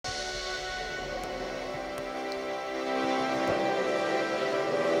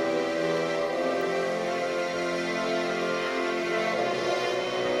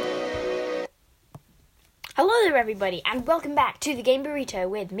Hello there everybody, and welcome back to the Game Burrito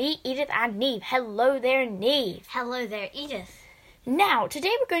with me, Edith, and Neve. Hello there, Neve. Hello there, Edith. Now, today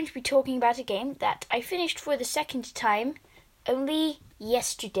we're going to be talking about a game that I finished for the second time only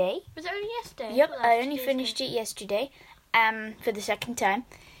yesterday. Was it only yesterday? Yep, I only finished it yesterday for the second time.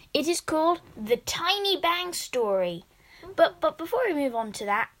 It is called The Tiny Bang Story. But before we move on to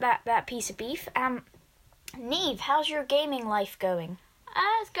that piece of beef, Neve, how's your gaming life going?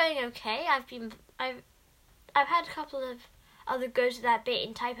 It's going okay. I've had a couple of other goes at that bit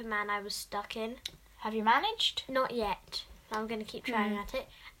in Typer Man I was stuck in. Have you managed? Not yet. I'm going to keep trying at it.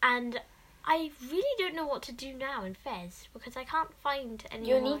 And I really don't know what to do now in Fez because I can't find any.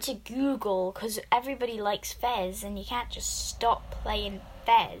 You'll need to Google because everybody likes Fez and you can't just stop playing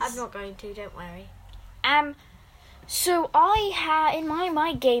Fez. I'm not going to, don't worry. So in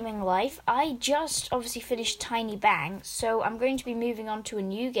my gaming life, I just obviously finished Tiny Bang, so I'm going to be moving on to a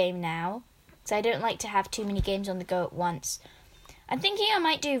new game now. So I don't like to have too many games on the go at once. I'm thinking I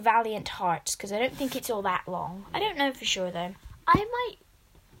might do Valiant Hearts because I don't think it's all that long. I don't know for sure though. I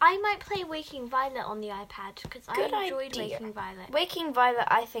might play Waking Violet on the iPad because I enjoyed Waking Violet. Waking Violet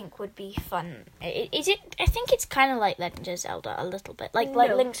I think would be fun. Is it? I think it's kind of like Legend of Zelda a little bit, like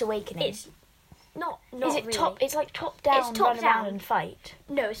Link's Awakening. It's not is it really. It's like top down, It's top run down around and fight.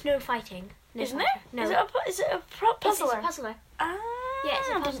 No, it's no fighting. No Isn't fighting. it? No. Is it a puzzler? It's a puzzler. Yeah, it's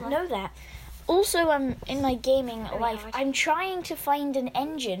a I puzzler. didn't know that. Also, in my gaming Very life, hard. I'm trying to find an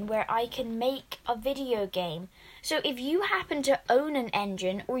engine where I can make a video game. So if you happen to own an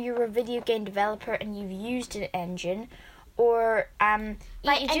engine, or you're a video game developer and you've used an engine, or Like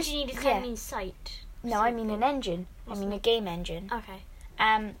you engine, just, you just kind of mean site. No, I mean an engine. I mean a game engine. Okay.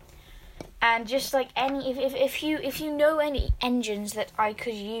 And just like if you know any engines that I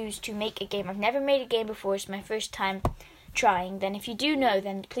could use to make a game, I've never made a game before. It's my first time trying. Then if you do know,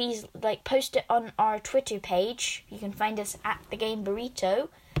 then please post it on our Twitter page. You can find us at the Game Burrito.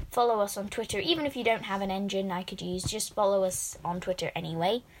 Follow us on Twitter. Even if you don't have an engine I could use, just follow us on Twitter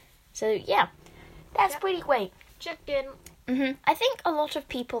anyway. So yeah, that's pretty great. Checked in. I think a lot of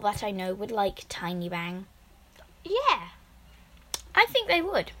people that I know would like Tiny Bang. Yeah. I think they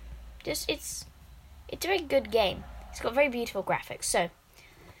would. It's a very good game. It's got very beautiful graphics. So,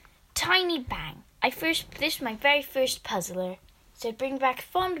 Tiny Bang. This is my very first puzzler. So bring back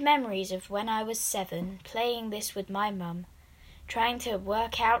fond memories of when I was 7, playing this with my mum, trying to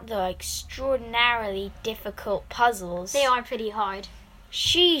work out the extraordinarily difficult puzzles. They are pretty hard.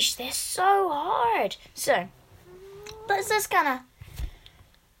 Sheesh, they're so hard. So, let's just kind of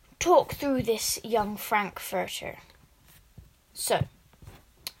talk through this young Frankfurter. So,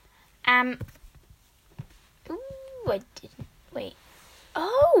 I didn't, wait.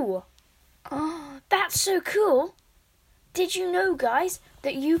 Oh, that's so cool. Did you know, guys,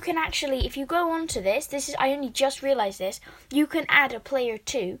 that you can actually, if you go onto I only just realised this, you can add a player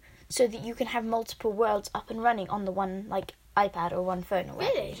too, so that you can have multiple worlds up and running on the one, iPad or one phone or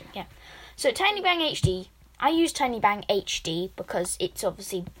whatever. Really? Yeah. So, Tiny Bang HD, I use Tiny Bang HD because it's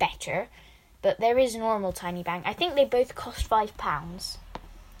obviously better, but there is normal Tiny Bang. I think they both cost £5.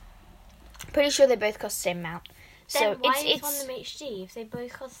 Pretty sure they both cost the same amount. Then So why it's is one of them HD if they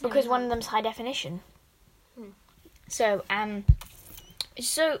both cost the same because one of amount? them's high definition. Hmm. So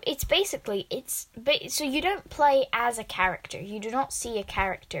it's basically so you don't play as a character. You do not see a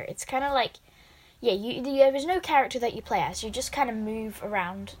character. It's kind of like there's no character that you play as. You just kind of move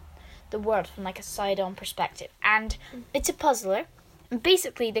around the world from a side-on perspective, and it's a puzzler. And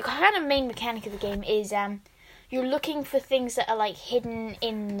basically, the kind of main mechanic of the game is you're looking for things that are hidden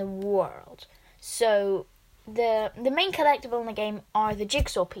in the world. So the main collectible in the game are the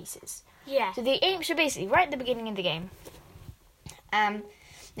jigsaw pieces. Yeah. So basically right at the beginning of the game,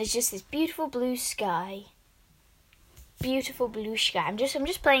 there's just this beautiful blue sky. Beautiful blue sky. I'm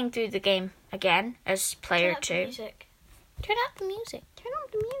just playing through the game again as player 2. Turn out the music. Turn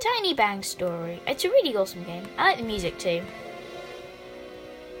out the music. Tiny Bang Story. It's a really awesome game. I like the music too.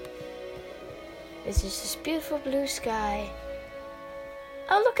 This is this beautiful blue sky.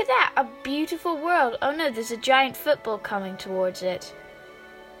 Oh, look at that! A beautiful world. Oh no, there's a giant football coming towards it.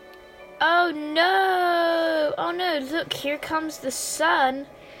 Oh no! Oh no, look, here comes the sun.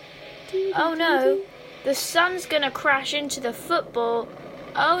 Oh no, the sun's gonna crash into the football.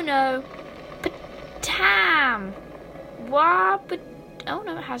 Oh no. Patam! Oh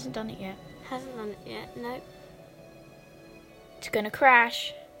no, it hasn't done it yet. Hasn't done it yet, no. It's gonna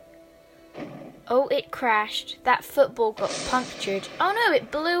crash. Oh, it crashed. That football got punctured. Oh no, it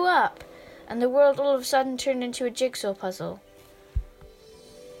blew up. And the world all of a sudden turned into a jigsaw puzzle.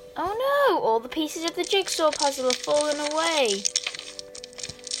 Oh no, all the pieces of the jigsaw puzzle have fallen away.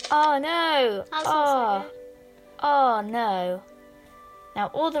 Oh no. That's not so Oh no. Now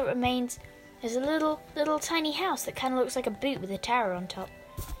all that remains is a little tiny house that kind of looks like a boot with a tower on top.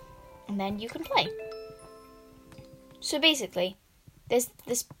 And then you can play. So basically, there's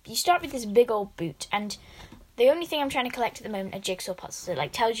this. You start with this big old boot, and the only thing I'm trying to collect at the moment are jigsaw puzzles. It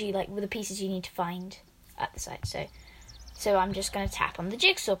like tells you like the pieces you need to find at the site. So I'm just going to tap on the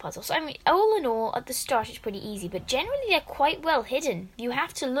jigsaw puzzle. So I mean, all in all, at the start it's pretty easy, but generally they're quite well hidden. You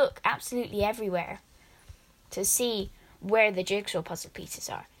have to look absolutely everywhere to see where the jigsaw puzzle pieces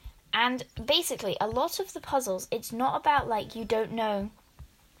are. And basically, a lot of the puzzles, it's not about like you don't know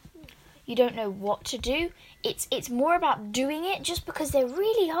what to do. It's more about doing it just because they're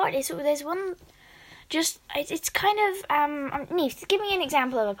really hard. There's one, just it's kind of Neve, give me an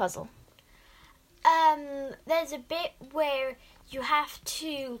example of a puzzle. There's a bit where you have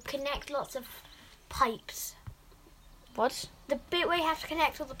to connect lots of pipes. What? The bit where you have to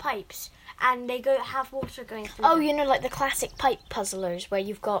connect all the pipes and they have water going through Oh, them. you know, like the classic pipe puzzlers where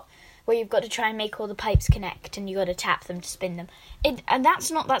you've got to try and make all the pipes connect and you got to tap them to spin them. And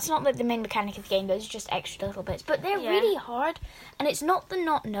that's not like the main mechanic of the game. Those are just extra little bits, but they're really hard. And it's not the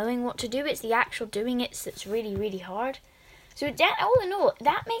not knowing what to do; it's the actual doing it that's really, really hard. So all in all,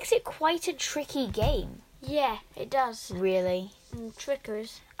 that makes it quite a tricky game. Yeah, it does. Really. And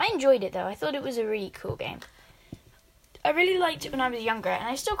triggers. I enjoyed it though. I thought it was a really cool game. I really liked it when I was younger, and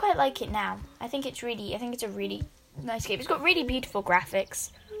I still quite like it now. I think it's a really nice game. It's got really beautiful graphics,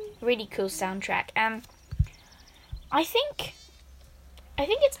 really cool soundtrack. I think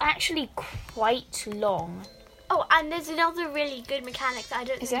it's actually quite long. Oh, and there's another really good mechanic that I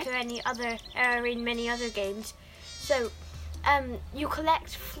don't Is think there? in many other games. So, you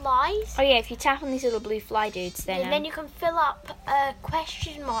collect flies. Oh yeah, if you tap on these little blue fly dudes, then And then you can fill up a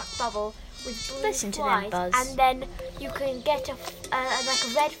question mark bubble with blue Listen to flies, them buzz. and then you can get a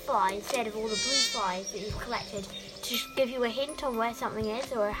red fly instead of all the blue flies that you've collected to give you a hint on where something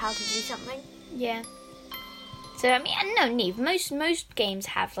is or how to do something. yeah. So I mean, no, Neve. Most games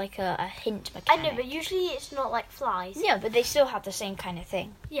have like a hint I mechanic. know, but usually it's not like flies. No, but they still have the same kind of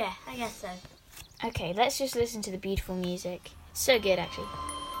thing. Yeah, I guess so. Okay, let's just listen to the beautiful music. So good, actually.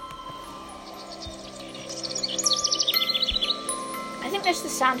 I think there's the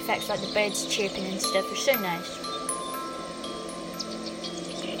sound effects like the birds chirping and stuff are so nice.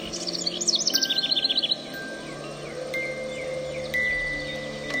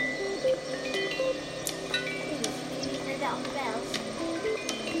 Is that on the bells?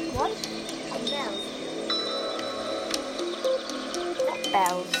 What? On bells.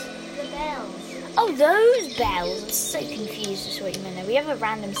 Bells. The bells. Oh, those bells! I'm so confused as to what you mean there. We have a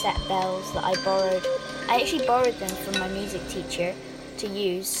random set of bells that I borrowed. I actually borrowed them from my music teacher to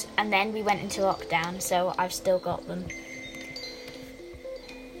use, and then we went into lockdown, so I've still got them.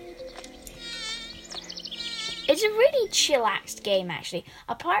 It's a really chillaxed game, actually.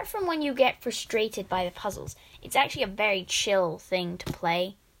 Apart from when you get frustrated by the puzzles, it's actually a very chill thing to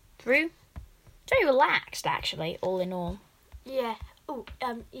play through. It's very relaxed, actually, all in all. Yeah. Oh,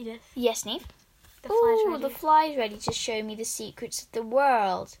 Edith. Yes, Neve? The fly's Ooh, ready. the fly's ready to show me the secrets of the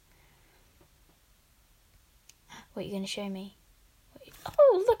world. What are you going to show me?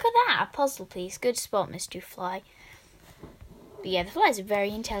 Oh, look at that, a puzzle piece. Good spot, Mr. Fly. But yeah, the flies are very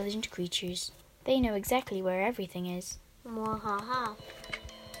intelligent creatures. They know exactly where everything is. Mwahaha.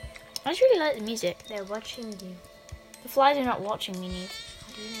 I just really like the music. They're watching you. The flies are not watching me, Neve.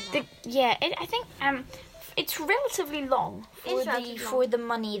 How do you know that? I think it's relatively long for the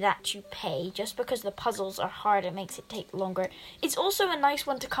money that you pay. Just because the puzzles are hard, it makes it take longer. It's also a nice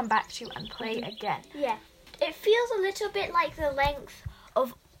one to come back to and play again. Yeah. It feels a little bit like the length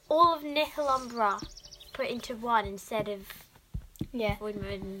of all of Nihilumbra put into one instead of Yeah. void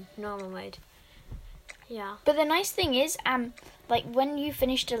mode and normal mode. Yeah. But the nice thing is, like when you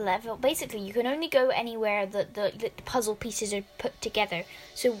finished a level, basically you can only go anywhere that the puzzle pieces are put together.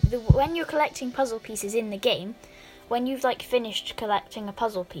 So when you're collecting puzzle pieces in the game, when you've like finished collecting a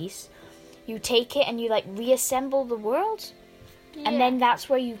puzzle piece, you take it and you like reassemble the world, and then that's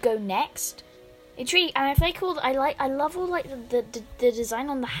where you go next. It's really, and I feel cool. I love all like the design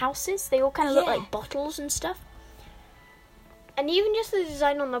on the houses. They all kind of look like bottles and stuff. And even just the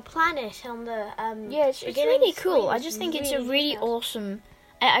design on the planet, on the Yeah, it's really cool. I just think it's a really awesome.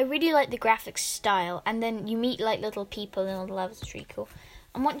 I really like the graphics style, and then you meet like little people in all the levels. It's really cool.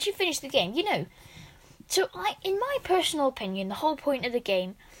 And once you finish the game, so in my personal opinion, the whole point of the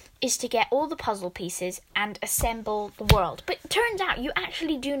game is to get all the puzzle pieces and assemble the world. But it turns out you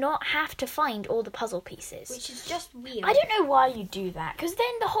actually do not have to find all the puzzle pieces. which is just weird. I don't know why you do that, because then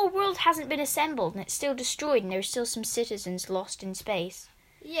the whole world hasn't been assembled and it's still destroyed and there's still some citizens lost in space.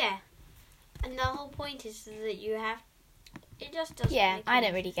 Yeah. And the whole point is that you have. It just doesn't. Yeah, make I any-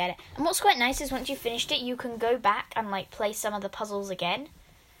 don't really get it. And what's quite nice is once you've finished it, you can go back and like play some of the puzzles again.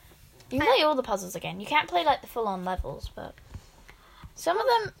 You can play all the puzzles again. You can't play like the full-on levels, but some of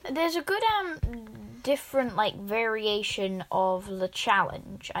them there's a good different like variation of the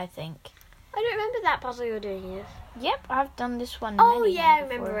challenge. I think. I don't remember that puzzle you were doing. Yes. Yep, I've done this one. Oh many yeah, I times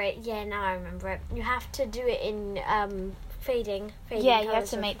before. remember it. Yeah, now I remember it. You have to do it in fading. Yeah, you have colours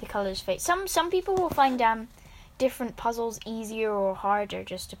to of- make the colours fade. Some people will find different puzzles easier or harder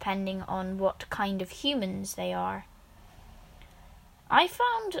just depending on what kind of humans they are. I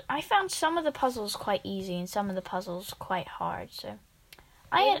found some of the puzzles quite easy and some of the puzzles quite hard. So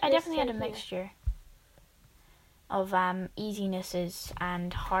I definitely had a mixture of easinesses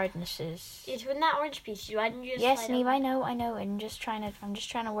and hardnesses. It's when that orange piece. Why didn't you just Yes, slide Neve, up? I know. I'm just trying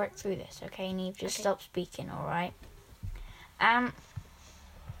to work through this. Okay, Neve, just Okay. stop speaking. All right. Have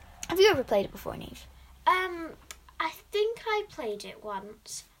you ever played it before, Neve? I think I played it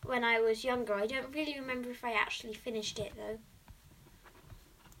once when I was younger. I don't really remember if I actually finished it though.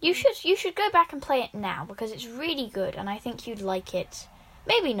 You should go back and play it now because it's really good and I think you'd like it.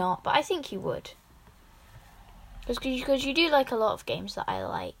 Maybe not, but I think you would. Because you do like a lot of games that I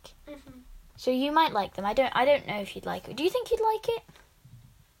like, so you might like them. I don't know if you'd like it. Do you think you'd like it?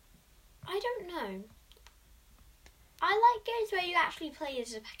 I don't know. I like games where you actually play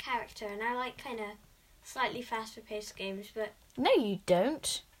as a character, and I like kind of slightly faster paced games. But No, you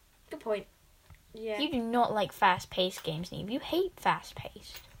don't. good point. Yeah. You do not like fast-paced games, Neve. You hate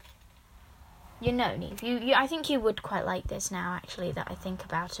fast-paced. You know, Neve. I think you would quite like this now. Actually, that I think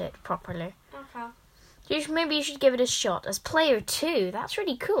about it properly. Okay. Maybe you should give it a shot as player 2. That's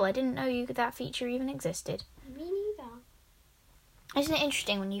really cool. I didn't know that feature even existed. Me neither. Isn't it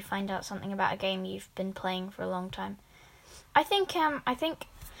interesting when you find out something about a game you've been playing for a long time? I think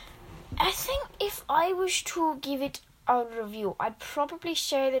if I was to give it a review, I'd probably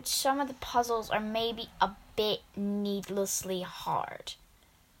say that some of the puzzles are maybe a bit needlessly hard.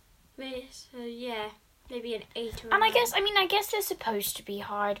 So yeah, maybe an 8 or. And a I 9. guess they're supposed to be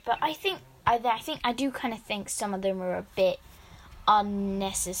hard, but I do kind of think some of them are a bit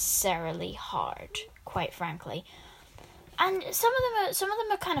unnecessarily hard, quite frankly. And some of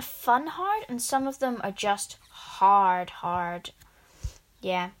them are kind of fun hard, and some of them are just hard.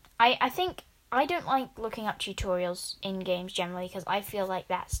 Yeah, I think I don't like looking up tutorials in games generally because I feel like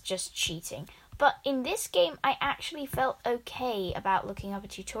that's just cheating. But in this game, I actually felt okay about looking up a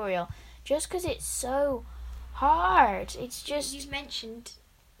tutorial just because it's so hard. It's just You've mentioned.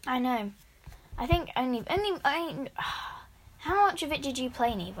 I know. I think only how much of it did you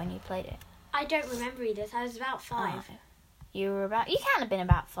play, Neve, when you played it? I don't remember either. I was about 5. Oh, you can't have been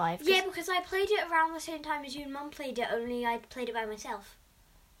about 5. 'cause- Yeah, because I played it around the same time as you and Mum played it. Only I played it by myself.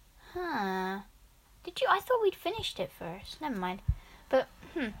 Huh. Did you? I thought we'd finished it first. Never mind. But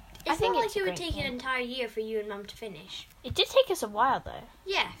I It's think not it's like it a would great take an game. entire year for you and Mum to finish. It did take us a while though.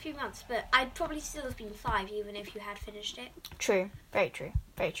 Yeah, a few months, but I'd probably still have been 5 even if you had finished it. True. Very true.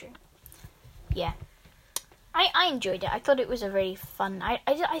 Very true. Yeah. I enjoyed it. I thought it was a very fun. I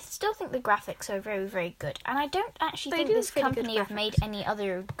still think the graphics are very, very good. And I don't actually They think do this have pretty good company have made graphics. any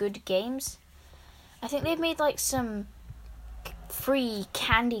other good games. I think they've made like some free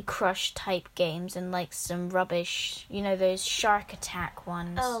Candy Crush type games and like some rubbish, those Shark Attack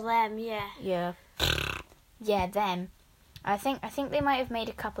ones. Oh, them, yeah. Yeah. Yeah, them. I think they might have made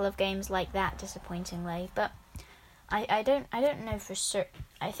a couple of games like that disappointingly, but I don't know for certain.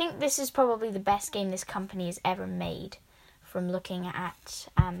 I think this is probably the best game this company has ever made from looking at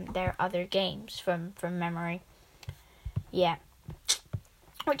their other games from memory. Yeah.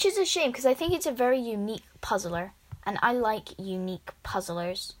 Which is a shame because I think it's a very unique puzzler and I like unique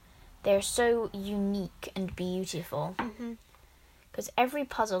puzzlers. They're so unique and beautiful. Mhm. Because every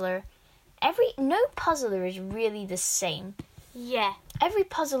puzzler, no puzzler is really the same. Yeah. Every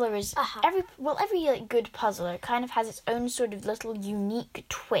puzzler is Uh-huh. every like, good puzzler kind of has its own sort of little unique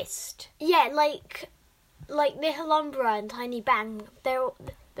twist. Yeah, like Little Umbra and Tiny Bang. They're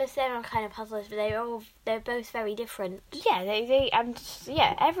the same kind of puzzlers, but they're both very different. Yeah,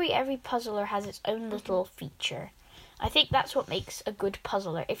 every puzzler has its own little feature. I think that's what makes a good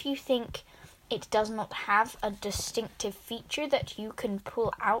puzzler. If you think it does not have a distinctive feature that you can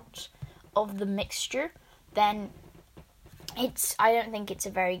pull out of the mixture, then I don't think it's a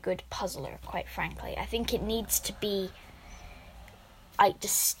very good puzzler, quite frankly. I think it needs to be like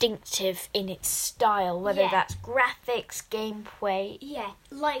distinctive in its style, whether Yeah. that's graphics, gameplay. Yeah,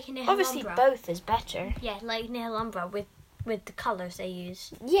 like Little Obviously Umbra. both is better. Yeah, like Little Umbra with the colours they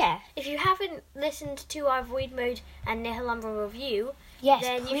use. Yeah. If you haven't listened to our Void Mode and Nihil Umbra review, Yes,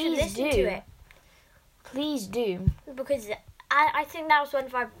 then you should please listen do. to it. Please do. Because I think that was one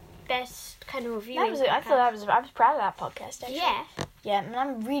of our best kind of reviewing. I was proud of that podcast. Actually. Yeah. Yeah, and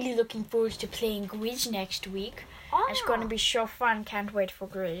I'm really looking forward to playing Grizz next week. It's going to be so fun. Can't wait for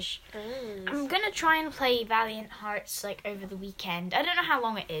Grizz. I'm going to try and play Valiant Hearts like over the weekend. I don't know how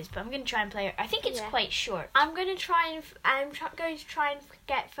long it is, but I'm going to try and play it. I think it's quite short. I'm going to try and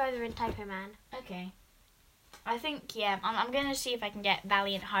get further in Typo Man. Okay. I think I'm going to see if I can get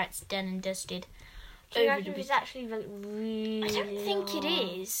Valiant Hearts done and dusted. Do you reckon it's actually really? I don't think it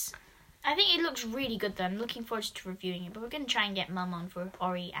is. I think it looks really good though. I'm looking forward to reviewing it, but we're going to try and get Mum on for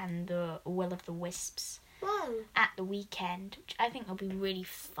Ori and the Will of the Wisps. Whoa. At the weekend, which I think will be really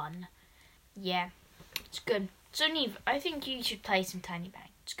fun. Yeah, it's good. So Neve, I think you should play some Tiny Bang.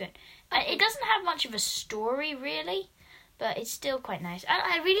 It's good. It doesn't have much of a story really, but it's still quite nice.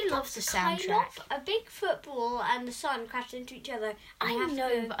 I really love the soundtrack. Kind of a big football and the sun crashed into each other. I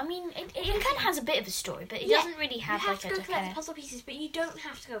know, but I mean, it kind of has a bit of a story, but it doesn't really have like a You have to go collect the puzzle pieces, but you don't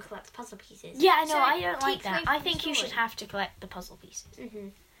have to go collect the puzzle pieces. Yeah, I know. So I don't like that. I the think you story. should have to collect the puzzle pieces. Mm-hmm.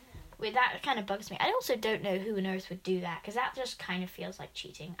 Wait, that kind of bugs me. I also don't know who on earth would do that, because that just kind of feels like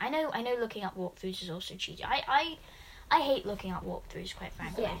cheating. I know looking up walkthroughs is also cheating. I hate looking up walkthroughs, quite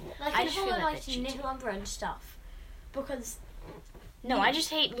frankly. Yeah, like I in just feel Hollow like Knight it's and cheating. Little Umbra and stuff. Because No, I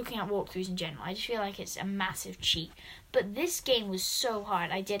just hate looking at walkthroughs in general. I just feel like it's a massive cheat. But this game was so hard.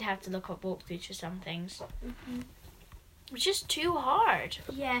 I did have to look up walkthroughs for some things. It was just too hard.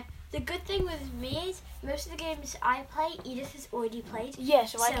 yeah, the good thing with me is most of the games I play, Edith has already played. Yeah,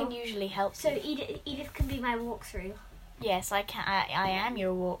 so I So- can usually help So you. Edith can be my walkthrough. Yes, I can. I am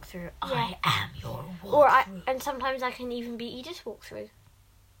your walkthrough. I am your walkthrough. Or and sometimes I can even be Edith's walkthrough.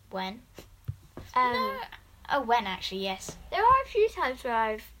 When? No. Oh, when actually? Yes, There are a few times where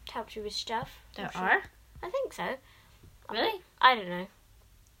I've helped you with stuff. there I'm sure. are. I think so. Really? I don't know.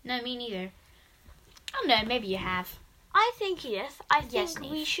 No, me neither. Oh no, maybe you have. I think, Edith, Yes, we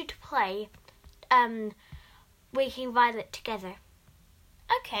Neve. should play Waking Violet together.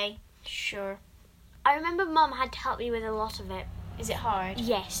 Okay, sure. I remember Mum had to help me with a lot of it. Is it hard?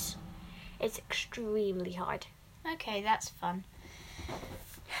 Yes. It's extremely hard. Okay, that's fun.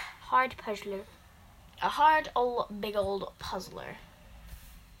 Hard puzzler. A hard old big old puzzler.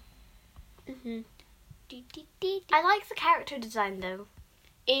 Mm-hmm. I like the character design though.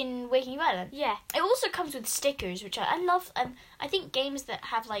 In Waking Violet. Yeah. It also comes with stickers, which I love. I think games that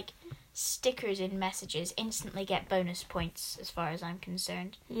have like stickers in messages instantly get bonus points, as far as I'm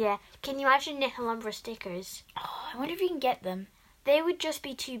concerned. Yeah. Can you imagine Little Umbra stickers? Oh, I wonder if you can get them. They would just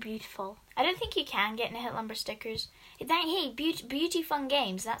be too beautiful. I don't think you can get Nihil Lumber stickers. Hey, Beauty Fun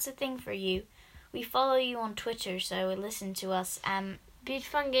Games, that's a thing for you. We follow you on Twitter, so listen to us. Beauty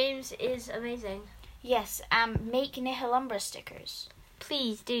Fun Games is amazing. Yes, make Nihil Lumber stickers.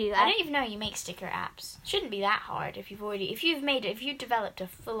 Please do. I don't even know you make sticker apps. Shouldn't be that hard if you've developed a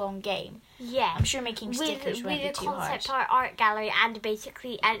full-on game. Yeah. I'm sure making stickers won't be with a too hard. concept art gallery and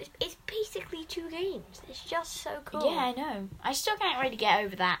it's basically 2 games. It's just so cool. Yeah, I know. I still can't really get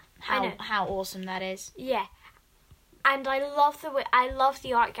over that. I know. How awesome that is. Yeah. And I love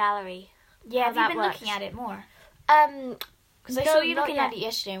the art gallery. Yeah, How have you that been works. looking at it more? Because I No, saw you not looking yet. at it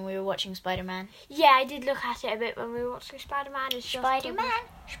yesterday when we were watching Spider-Man. Yeah, I did look at it a bit when we were watching Spider-Man. It's just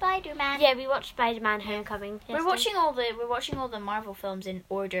Spider-Man. Yeah, we watched Spider-Man Homecoming. We're watching all the Marvel films in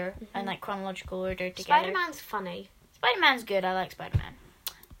order and like chronological order together. Spider-Man's funny. Spider-Man's good. I like Spider-Man.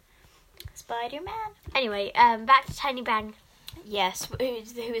 Spider-Man. Anyway, back to Tiny Bang. Yes, who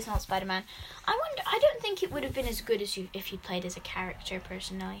is not Spider-Man? I don't think it would have been as good as if you played as a character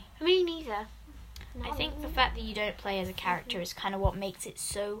personally. Me neither. I think the fact that you don't play as a character is kind of what makes it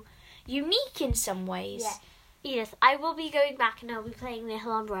so unique in some ways. Yeah. Edith, I will be going back and I'll be playing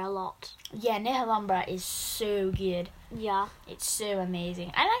Little Umbra a lot. Yeah, Nihil Umbra is so good. Yeah. It's so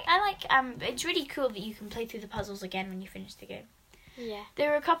amazing. I like it's really cool that you can play through the puzzles again when you finish the game. Yeah.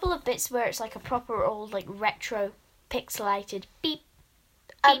 There are a couple of bits where it's like a proper old like retro pixelated beep.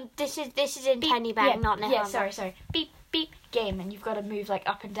 This is in beep. Tiny Bang, not Little Yeah, Umbra. sorry. Beep beep game, and you've got to move like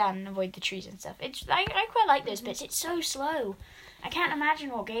up and down and avoid the trees and stuff. I quite like those bits. It's so slow. I can't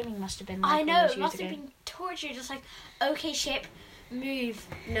imagine what gaming must have been like. I all know, those it years must ago. have been torture, just like, okay ship, move.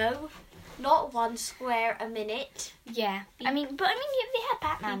 No, not 1 square a minute. Yeah, they had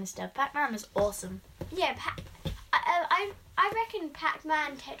Pac-Man and stuff. Pac-Man was awesome. Yeah, I reckon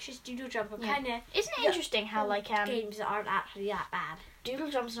Pac-Man, Tetris, Doodle Jump are Yeah. kind of Isn't it interesting how like games that aren't actually that bad.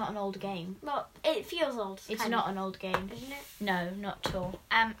 Doodle Jump's not an old game. Well, it feels old. It's kind not an old game. of, isn't it? No, not at all.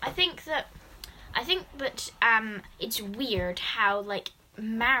 I think that it's weird how like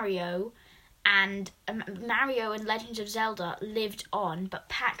Mario and Legends of Zelda lived on, but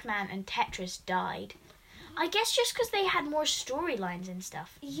Pac-Man and Tetris died. I guess just because they had more storylines and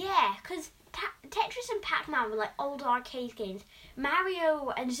stuff. Yeah, because Tetris and Pac-Man were like old arcade games.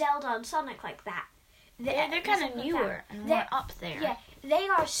 Mario and Zelda and Sonic like that. They're kind of newer and more up there. Yeah, they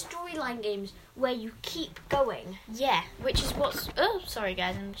are storyline games where you keep going. Yeah, which is what's... Oh, sorry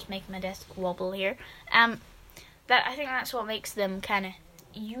guys, I'm just making my desk wobble here. But I think that's what makes them kind of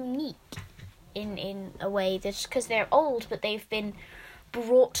unique in a way. That's because they're old, but they've been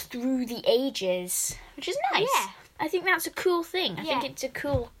brought through the ages, which is nice. Yeah. I think that's a cool thing. I think it's a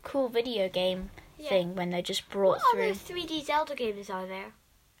cool video game thing when they're just brought through. What other 3D Zelda games are there?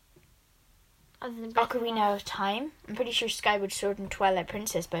 Other than Ocarina of Time. I'm pretty sure Skyward Sword and Twilight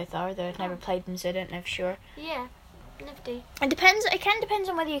Princess both are, though I've never played them, so I don't know for sure. Yeah, nifty. It depends. It kind of depends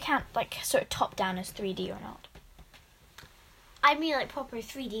on whether you count like sort of top down as 3D or not. I mean like proper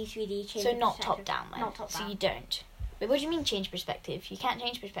 3D change. So not top down, then. Not top down. So you don't. Wait, what do you mean change perspective? You can't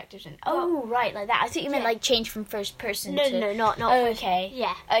change perspectives. Right, like that. I thought you meant like change from first person. No, not. Oh, okay.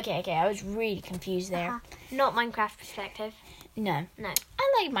 Yeah. Okay. I was really confused there. Not Minecraft perspective. No. No.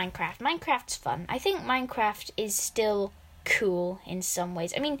 I like Minecraft. Minecraft's fun. I think Minecraft is still cool in some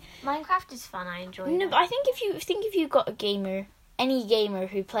ways. I mean, Minecraft is fun. I enjoy it. No, but I think if you've got a gamer, any gamer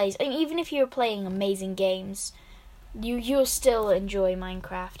who plays, I mean, even if you're playing amazing games, you'll still enjoy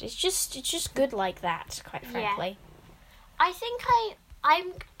Minecraft. It's just good like that, quite frankly. I think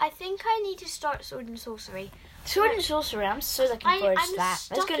I need to start Sword and Sorcery. Sword and Sorcery, I'm so looking forward to that.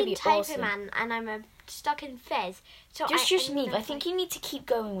 That's going to be awesome. I'm stuck in Typo Man and I'm stuck in Fez. So just leave. I think you need to keep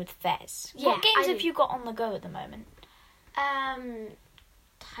going with Fez. Yeah, what games have you got on the go at the moment?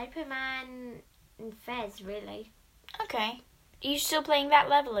 Typo Man and Fez, really. Okay. Are you still playing that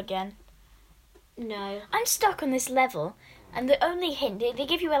level again? No. I'm stuck on this level, and the only hint, they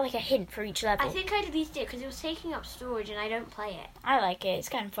give you like a hint for each level. I think I deleted it because it was taking up storage and I don't play it. I like it, it's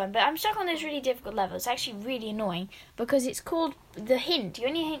kind of fun, but I'm stuck on this really difficult level. It's actually really annoying because it's called the hint. The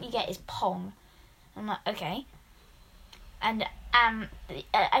only hint you get is Pong. I'm like, okay. And I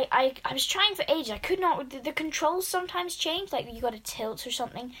was trying for ages. I could not. The controls sometimes change, like you got to tilt or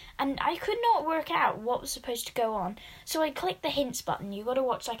something, and I could not work out what was supposed to go on. So I clicked the hints button. You got to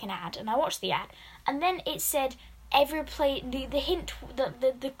watch like an ad, and I watched the ad, and then it said ever play the hint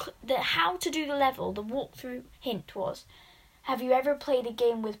the how to do the level. The walkthrough hint was, have you ever played a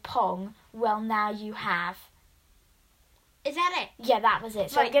game with Pong? Well, now you have. Is that it? Yeah, that was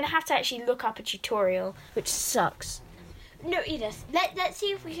it. So Right. I'm gonna have to actually look up a tutorial, which sucks. No, Edith. Let's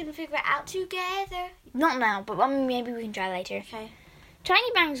see if we can figure it out together. Not now, but maybe we can try later. Okay.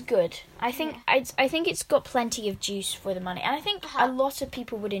 Tiny Bang's good. I think I think it's got plenty of juice for the money, and I think a lot of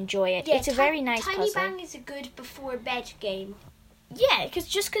people would enjoy it. Yeah, it's a very nice Tiny puzzle. Bang is a good before bed game. Yeah,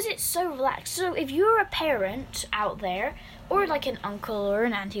 because it's so relaxed. So if you're a parent out there, or like an uncle or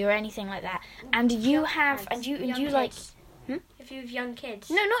an auntie or anything like that, and you have you like. If you have young kids.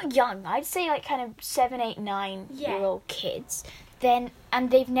 No, not young. I'd say like kind of 7, 8, 9-year-old kids. And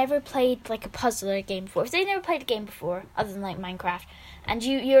they've never played like a puzzle or a game before. If they've never played a game before, other than like Minecraft, and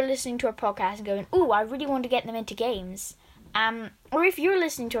you're listening to a podcast and going, "Ooh, I really want to get them into games," or if you're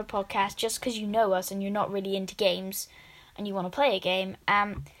listening to a podcast just because you know us and you're not really into games, and you want to play a game,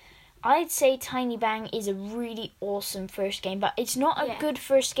 I'd say Tiny Bang is a really awesome first game, but it's not a good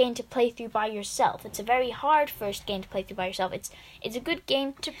first game to play through by yourself. It's a very hard first game to play through by yourself. It's a good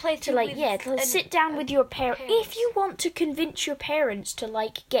game to play through to sit down with your parents. If you want to convince your parents to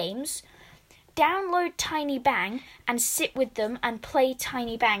like games, download Tiny Bang and sit with them and play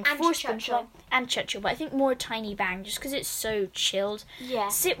Tiny Bang. And Force them Churchill. and Churchill, but I think more Tiny Bang just because it's so chilled. Yeah.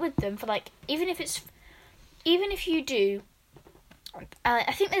 Sit with them for like even if you do.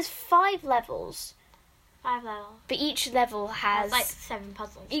 I think there's 5 levels. 5 levels. But each level has like 7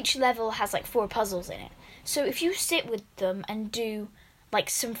 puzzles. Each level has like 4 puzzles in it. So if you sit with them and do like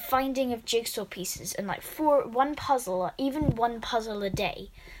some finding of jigsaw pieces and like one puzzle, even one puzzle a day,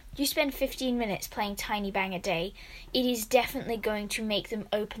 you spend 15 minutes playing Tiny Bang a day, it is definitely going to make them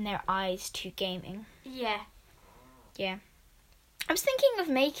open their eyes to gaming. Yeah. Yeah. I was thinking of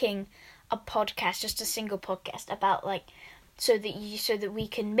making a podcast, just a single podcast about like so that we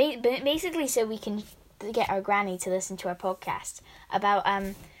can get our granny to listen to our podcast about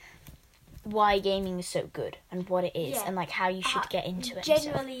why gaming is so good and what it is and like how you should get into it.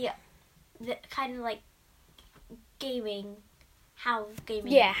 Generally, the kind of like gaming, how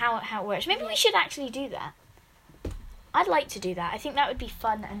gaming. Yeah, how it works. Maybe we should actually do that. I'd like to do that. I think that would be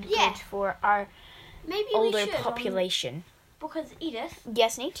fun and good for our older population. Because Edith.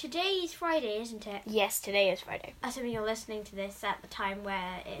 Yes, Nate? Today is Friday, isn't it? Yes, today is Friday. Assuming you're listening to this at the time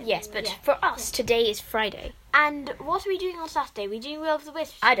where it... Yes, but for us, today is Friday. And what are we doing on Saturday? We doing Will of the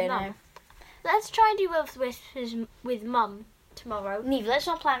Wisps? I don't know. Let's try and do Will of the Wisps with Mum tomorrow. Neve, let's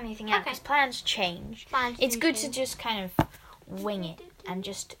not plan anything out Okay. because plans change. Plans It's do good change. to just kind of wing it and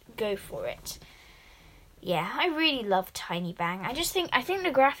just go for it. Yeah, I really love Tiny Bang. I think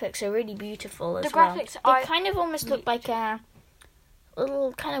the graphics are really beautiful as The well. graphics They are kind of almost look like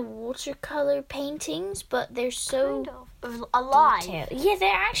little kind of watercolor paintings, but they're so Kind of alive. detailed. Yeah,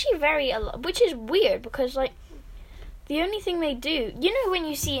 they're actually very alive, which is weird because like the only thing they do, you know, when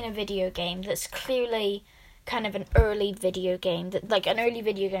you see in a video game that's clearly kind of an early video game, that like an early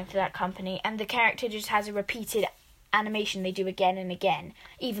video game for that company, and the character just has a repeated animation they do again and again,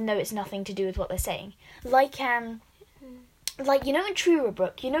 even though it's nothing to do with what they're saying. Like you know in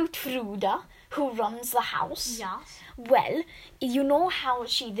Trurabrook, you know Truda, who runs the house? Yes. Well, you know how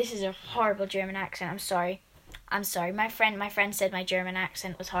this is a horrible German accent, I'm sorry. My friend said my German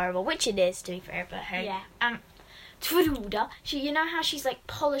accent was horrible, which it is, to be fair, but hey. Yeah. Truda, you know how she's like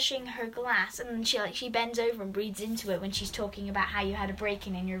polishing her glass and then she bends over and breathes into it when she's talking about how you had a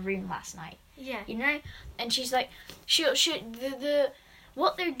break-in in your room last night. Yeah. You know? And she's like, the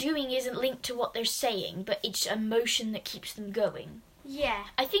what they're doing isn't linked to what they're saying, but it's emotion that keeps them going. Yeah.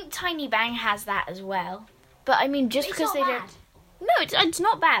 I think Tiny Bang has that as well. But I mean, just It's because not they bad. don't. No, it's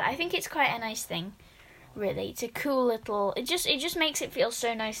not bad. I think it's quite a nice thing. Really, it's a cool little. It just makes it feel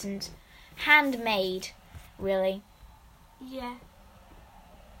so nice and handmade. Really. Yeah.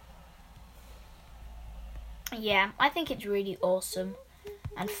 Yeah, I think it's really awesome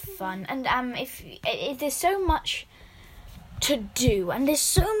and fun. And if there's so much to do and there's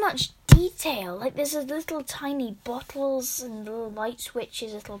so much detail. Like there's little tiny bottles and little light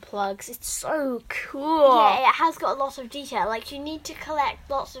switches, little plugs. It's so cool. Yeah, it has got a lot of detail. Like you need to collect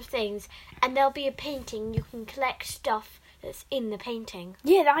lots of things, and there'll be a painting. You can collect stuff that's in the painting.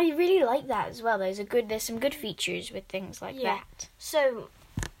 Yeah, I really like that as well. There's some good features with things like that. So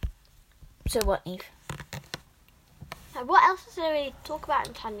what, Eve? what else is there really to talk about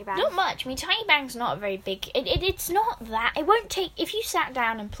in Tiny Bang? Not much. I mean, Tiny Bang's not a very big. It's not that. It won't take. If you sat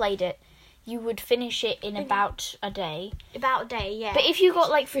down and played it, you would finish it in about a day. About a day, yeah. But if you got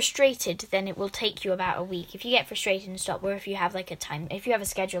like frustrated, then it will take you about a week. If you get frustrated and stop, or if you have like if you have a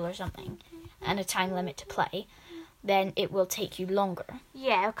schedule or something, and a time limit to play, then it will take you longer.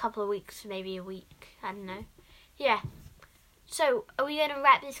 Yeah, a couple of weeks, maybe a week. I don't know. Yeah. So, are we going to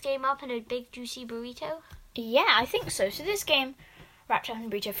wrap this game up in a big juicy burrito? Yeah, I think so. So this game, wrapped up in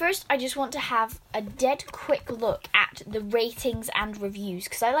burrito. First, I just want to have a dead quick look at the ratings and reviews,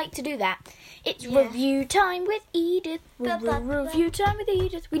 because I like to do that. It's review time with Edith. Review time with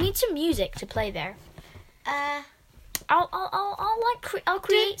Edith. We need some music to play there. I'll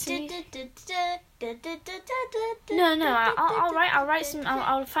create some. I'll write some.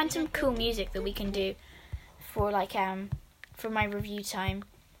 I'll find some cool music that we can do for for my review time.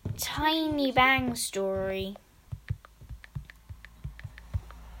 Tiny Bang Story.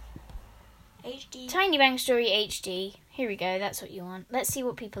 HD. Tiny Bang Story HD. Here we go. That's what you want. Let's see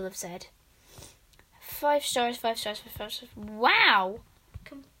what people have said. 5 stars. 5 stars. 5 stars. Wow.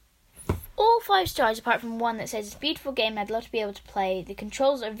 All 5 stars apart from one that says it's a beautiful game. I'd love to be able to play. The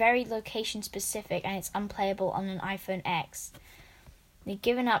controls are very location specific and it's unplayable on an iPhone X. They've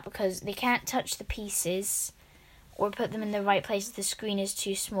given up because they can't touch the pieces or put them in the right place. The screen is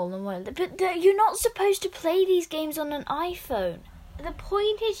too small and won't. But you're not supposed to play these games on an iPhone. The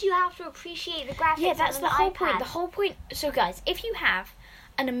point is you have to appreciate the graphics. Yeah, that's on the an whole iPad. point. The whole point. So, guys, if you have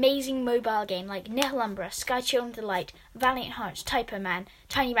an amazing mobile game like Nihilumbra, Sky Children of the Light, Valiant Hearts, Typo Man,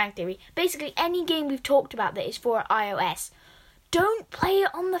 Tiny Bang Theory, basically any game we've talked about that is for iOS, don't play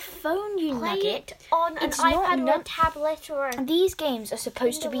it on the phone, you Play nugget. it on an It's not iPad or a not- tablet or a... These games are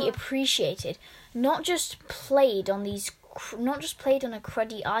supposed to be appreciated, not just played on not just played on a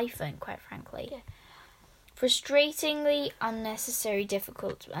cruddy iPhone, quite frankly. Yeah. Frustratingly unnecessary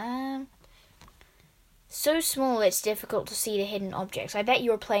difficult. So small it's difficult to see the hidden objects. I bet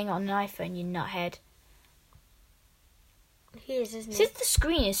you were playing on an iPhone, you nuthead. He is, isn't he? Since the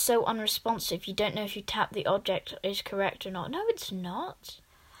screen is so unresponsive, you don't know if you tap the object is correct or not. No, it's not.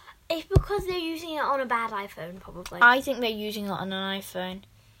 It's because they're using it on a bad iPhone, probably. I think they're using it on an iPhone.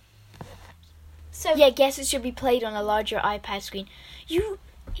 So Yeah, guess it should be played on a larger iPad screen. You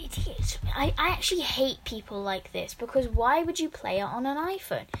idiots. I actually hate people like this, because why would you play it on an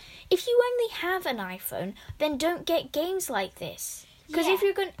iPhone? If you only have an iPhone, then don't get games like this. Because Yeah. if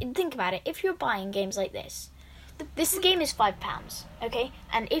you're going to think about it, if you're buying games like this game is £5, okay?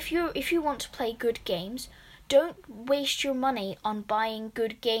 And if you want to play good games, don't waste your money on buying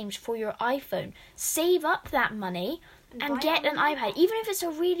good games for your iPhone. Save up that money and buy get it an on an iPad. Even if it's a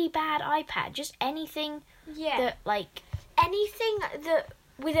really bad iPad, just anything yeah. that like Anything that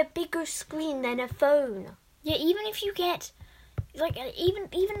with a bigger screen than a phone. Yeah, even if you get, like,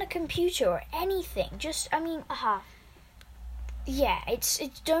 even a computer or anything, just, I mean, yeah, it's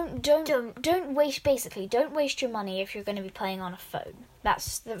don't waste your money if you're going to be playing on a phone.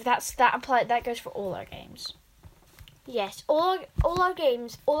 That goes for all our games. Yes, all our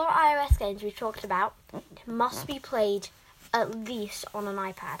games, all our iOS games we've talked about must be played at least on an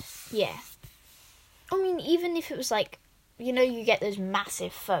iPad. Yeah. I mean, even if it was like, you know, you get those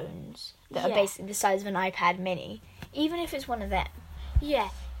massive phones that are basically the size of an iPad mini. Even if it's one of them. Yeah.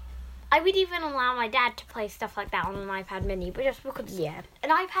 I would even allow my dad to play stuff like that on an iPad mini, but just because an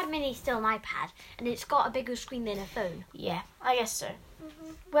iPad mini is still an iPad, and it's got a bigger screen than a phone. Yeah, I guess so.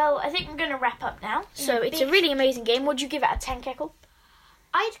 Mm-hmm. Well, I think we're going to wrap up now. So it's a really amazing game. Would you give it a 10, Keckle?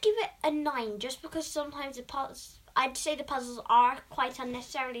 I'd give it a 9, just because sometimes I'd say the puzzles are quite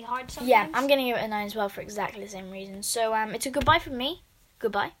unnecessarily hard sometimes. Yeah, I'm going to give it a 9 as well for exactly the same reason. So it's a goodbye from me.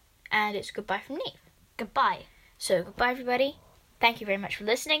 Goodbye. And it's goodbye from Neve. Goodbye. So goodbye, everybody. Thank you very much for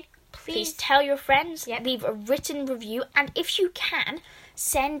listening. Please tell your friends, leave a written review, and if you can,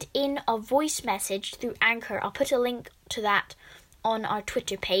 send in a voice message through Anchor. I'll put a link to that on our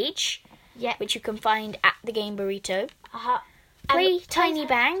Twitter page, which you can find at The Game Burrito. Play Tiny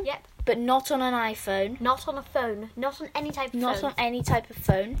Bang, but not on an iPhone. Not on a phone. Not on any type of phone. Not on any type of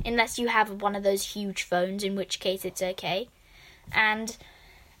phone, unless you have one of those huge phones, in which case it's okay. And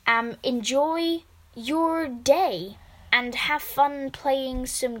enjoy your day. And have fun playing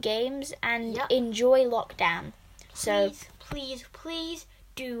some games and enjoy lockdown. Please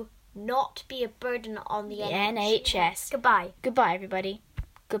do not be a burden on the NHS. Goodbye. Goodbye, everybody.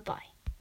 Goodbye.